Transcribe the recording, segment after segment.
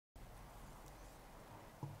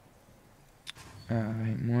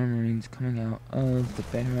Alright, more Marines coming out of the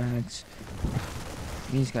barracks.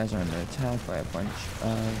 These guys are under attack by a bunch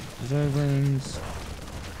of Zerglings.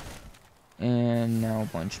 And now a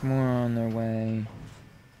bunch more on their way.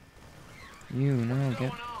 You,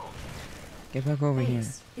 no, get back over here.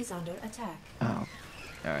 Is under attack. Oh,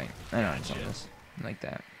 alright. I know I saw this. Like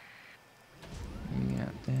that. You get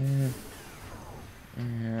out there.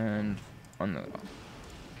 And unload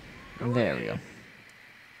all. There we go.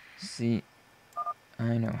 See,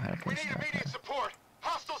 I know how to play Starcraft. Support!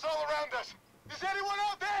 Hostiles all around us! Is anyone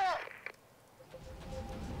out there?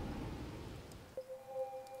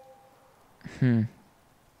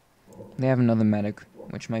 They have another medic,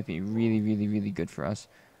 which might be really good for us.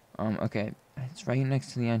 Okay, it's right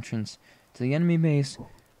next to the entrance to the enemy base,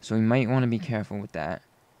 so we might want to be careful with that.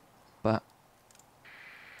 But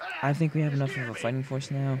I think we have enough of a fighting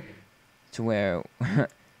force now to where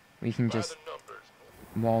we can just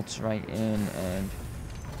waltz right in and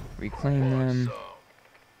reclaim them.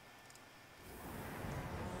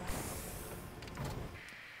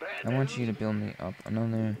 I want you to build me up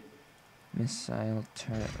another missile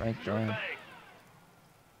turret right there.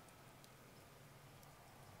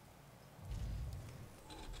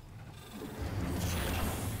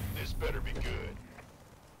 This better be good.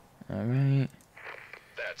 Alright.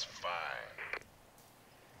 That's fine.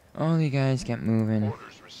 All you guys get moving.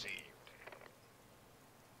 Orders received.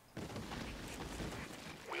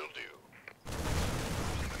 Will do.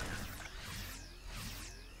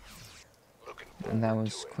 Looking forward And that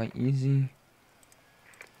was to it. quite easy.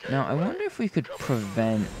 Now, I wonder if we could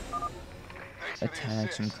prevent Thanks for the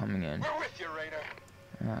attacks from assist. coming in. We're with you, Raider.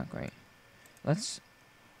 Ah, great. Let's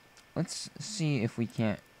see if we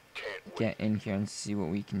can't get in here and see what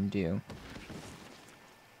we can do.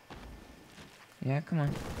 Yeah, come on.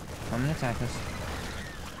 Come and attack us.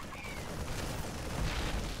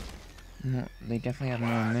 No, they definitely have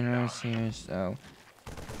more minerals here, so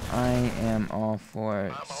I am all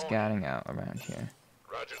for scouting out around here.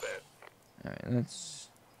 Roger that. Alright, let's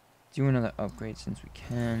do another upgrade since we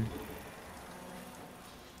can.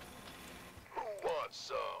 Who wants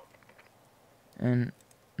some? And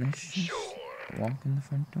let's just Sure. walk in the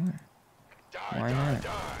front door. Die, Why die, not?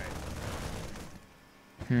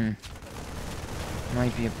 die.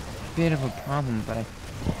 Might be a bit of a problem, but I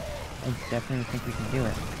definitely think we can do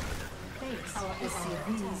it. Base. Our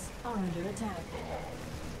SCVs are under attack.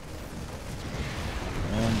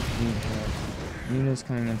 And we have units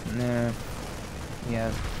coming in from there. We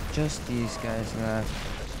have just these guys left.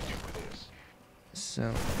 Let's do this. So, Die,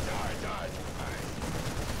 die, die.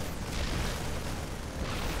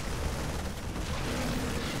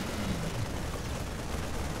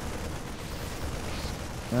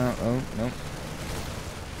 oh, nope.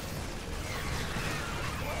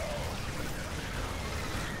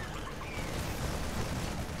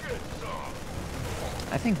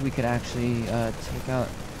 I think we could actually take out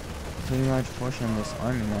a pretty large portion of this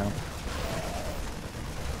army now.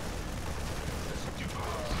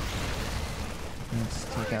 Let's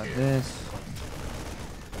take out this.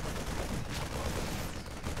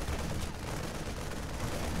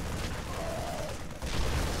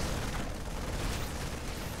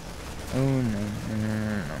 Oh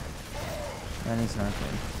no. That is not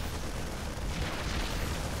good.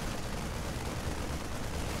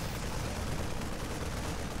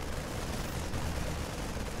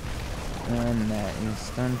 And that is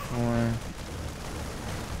done for.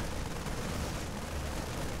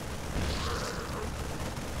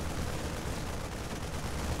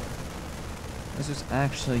 This was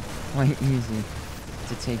actually quite easy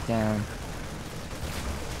to take down.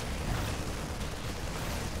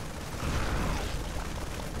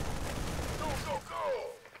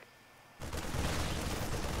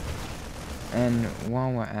 And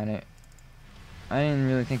while we're at it, I didn't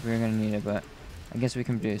really think we were going to need it, but I guess we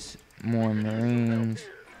can produce more Marines.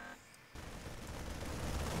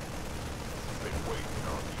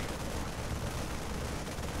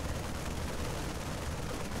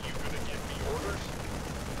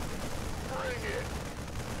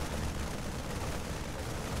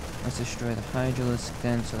 Let's destroy the Hydralisk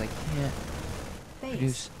then so they can't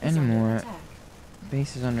produce any more.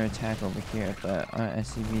 Base is under attack over here, but our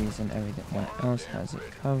SCVs and everything else has it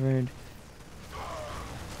covered.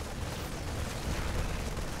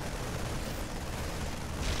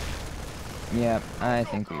 Yep, I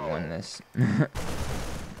think we won this.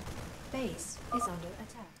 Base is under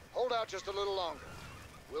attack. Hold out just a little longer.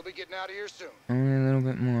 We'll be getting out of here soon. Only a little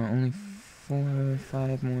bit more, only 4 or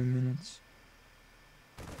 5 more minutes.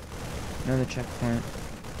 Another checkpoint.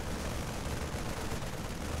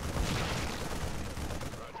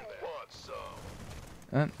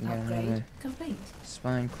 Oh, we got Upgrade another complete.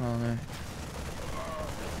 spine crawler.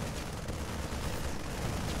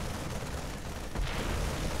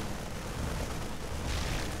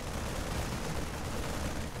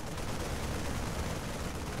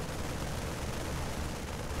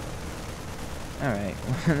 Alright,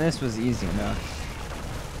 well, this was easy enough.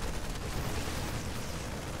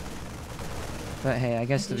 But hey, I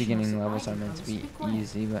guess the beginning levels are meant to be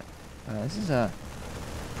easy, but this is a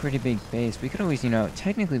pretty big base. We could always, you know,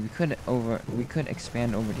 technically we could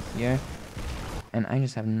expand over to here, and I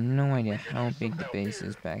just have no idea how big the base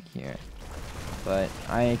is back here. But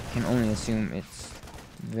I can only assume it's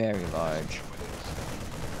very large.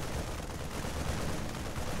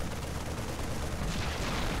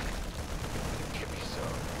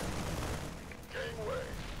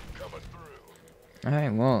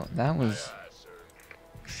 Alright, well, that was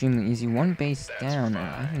extremely easy. One base down, and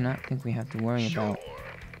I do not think we have to worry about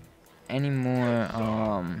any more,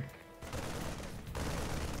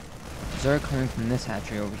 Zerg coming from this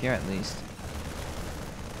hatchery over here, at least.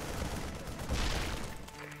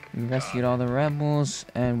 We rescued all the rebels,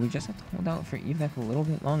 and we just have to hold out for evac a little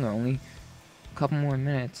bit longer. Only a couple more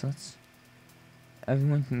minutes.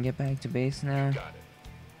 Everyone can get back to base now.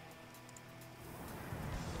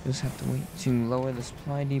 Just have to wait to lower the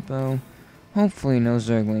supply depot. Hopefully no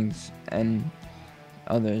Zerglings and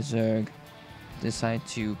other Zerg decide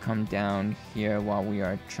to come down here while we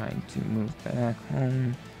are trying to move back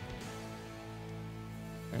home.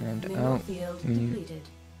 And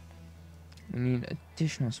we need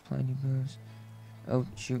additional supply depots. Oh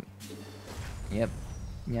shoot. Yep.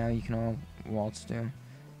 Now you can all waltz through.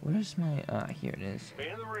 Where's my here it is.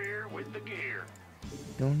 In the rear with the gear.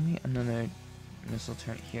 Don't need another missile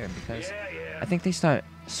turret here because I think they start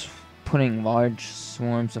putting large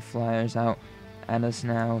swarms of flyers out at us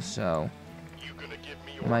now, so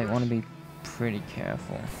you might want to be pretty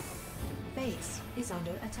careful. Base is under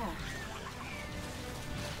attack.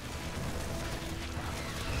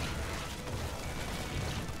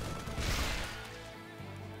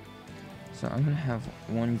 So I'm gonna have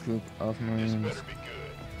one group of Marines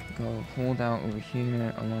go hold out over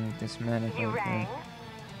here along with this medic You right rang? there.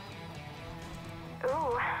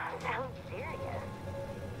 Ooh, sounds serious.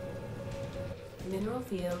 Mineral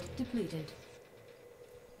field depleted.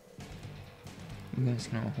 You guys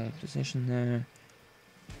can all hold position there.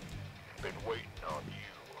 Been waiting on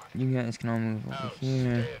you. You guys can all move over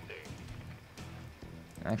here. Outstanding.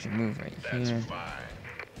 Actually move right That's here. fine.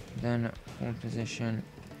 Then hold position.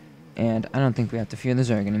 And I don't think we have to fear the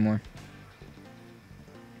Zerg anymore.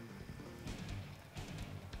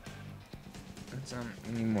 Let's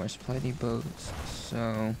we need more supply depots,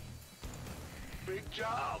 so Big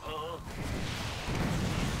job, huh?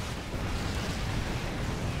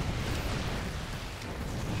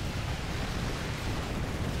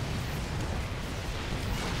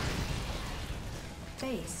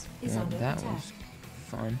 Base is yeah, under that attack. was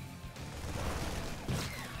fun.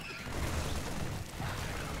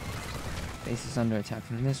 Base is under attack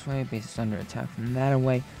from this way, base is under attack from that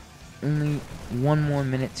way. Only one more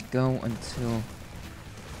minute to go until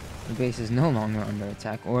the base is no longer under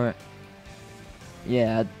attack, or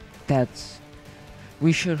yeah, that's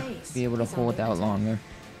we should Base be able to is hold under out attack. longer,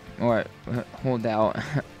 or hold out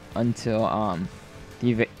until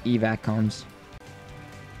the evac comes.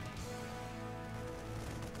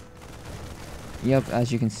 Yep,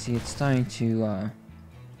 as you can see, it's starting to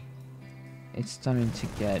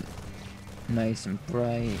get nice and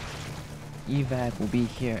bright. Evac will be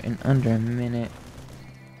here in under a minute.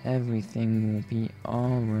 Everything will be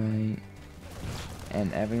alright.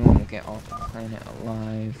 And everyone will get off the planet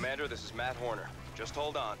alive. Commander, this is Matt Horner. Just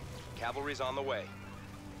hold on. Cavalry's on the way.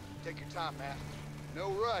 Take your time, Matt. No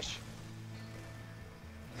rush.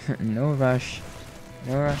 No rush.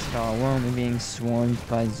 No rush at all. We're only being swarmed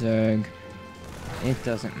by Zerg. It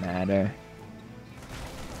doesn't matter.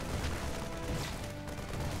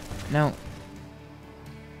 Now,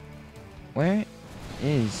 where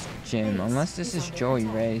is Jim? Unless this is Joey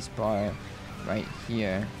Ray's bar right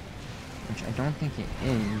here, which I don't think it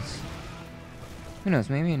is. Who knows?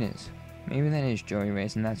 Maybe it is. Maybe that is Joey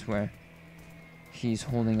Ray's, and that's where he's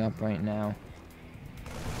holding up right now.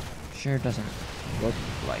 Sure doesn't look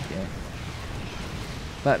like it.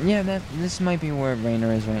 But yeah, this might be where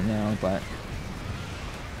Rainer is right now, but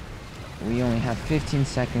we only have 15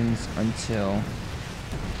 seconds until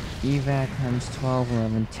evac comes. 12,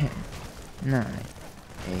 11, 10, 9,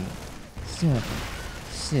 8, 7,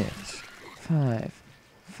 6, 5,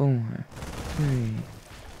 4, 3,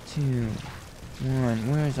 2,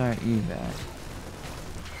 1. Where's our evac?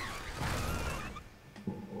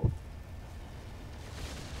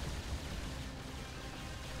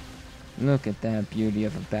 Look at that beauty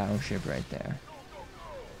of a battleship right there.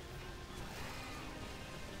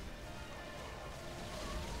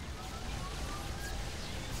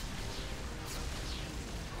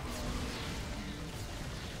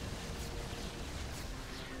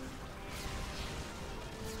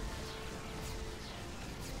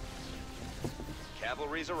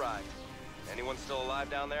 Cavalry's arrived. Anyone still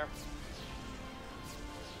alive down there?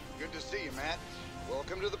 Good to see you, Matt.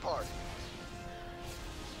 Welcome to the party.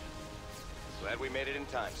 Glad we made it in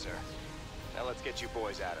time, sir. Now let's get you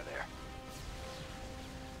boys out of there.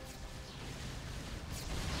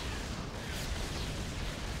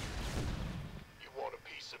 You want a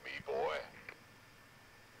piece of me,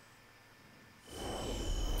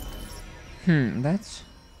 boy? That's...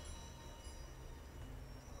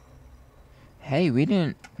 Hey, we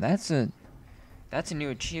didn't... That's a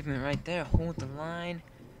new achievement right there. Hold the line.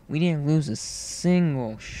 We didn't lose a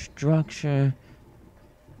single structure.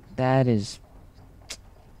 That is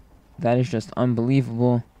just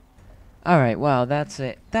unbelievable. Alright, wow, that's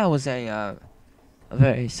it. That was a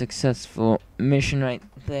very successful mission right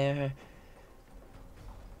there.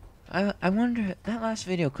 I wonder, that last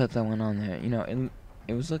video clip that went on there, you know,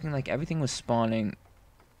 it was looking like everything was spawning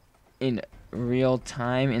in real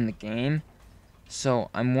time in the game. So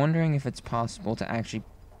I'm wondering if it's possible to actually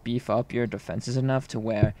beef up your defenses enough to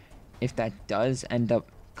where if that does end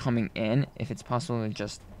up coming in, if it's possible to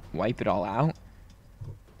just wipe it all out.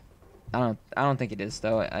 I don't think it is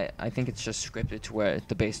though. I think it's just scripted to where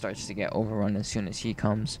the base starts to get overrun as soon as he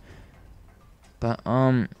comes. But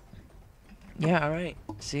yeah, alright.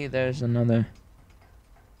 See, there's another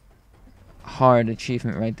hard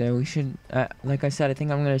achievement right there. We should like I said, I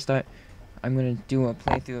think I'm gonna do a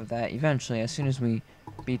playthrough of that eventually, as soon as we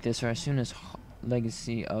beat this, or as soon as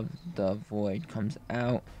Legacy of the Void comes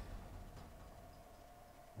out.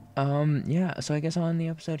 Yeah, so I guess I'll end the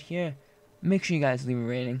episode here. Make sure you guys leave a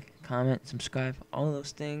rating, comment, subscribe. All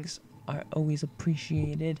those things are always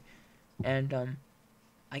appreciated. And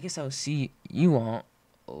I guess I'll see you all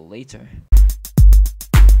later.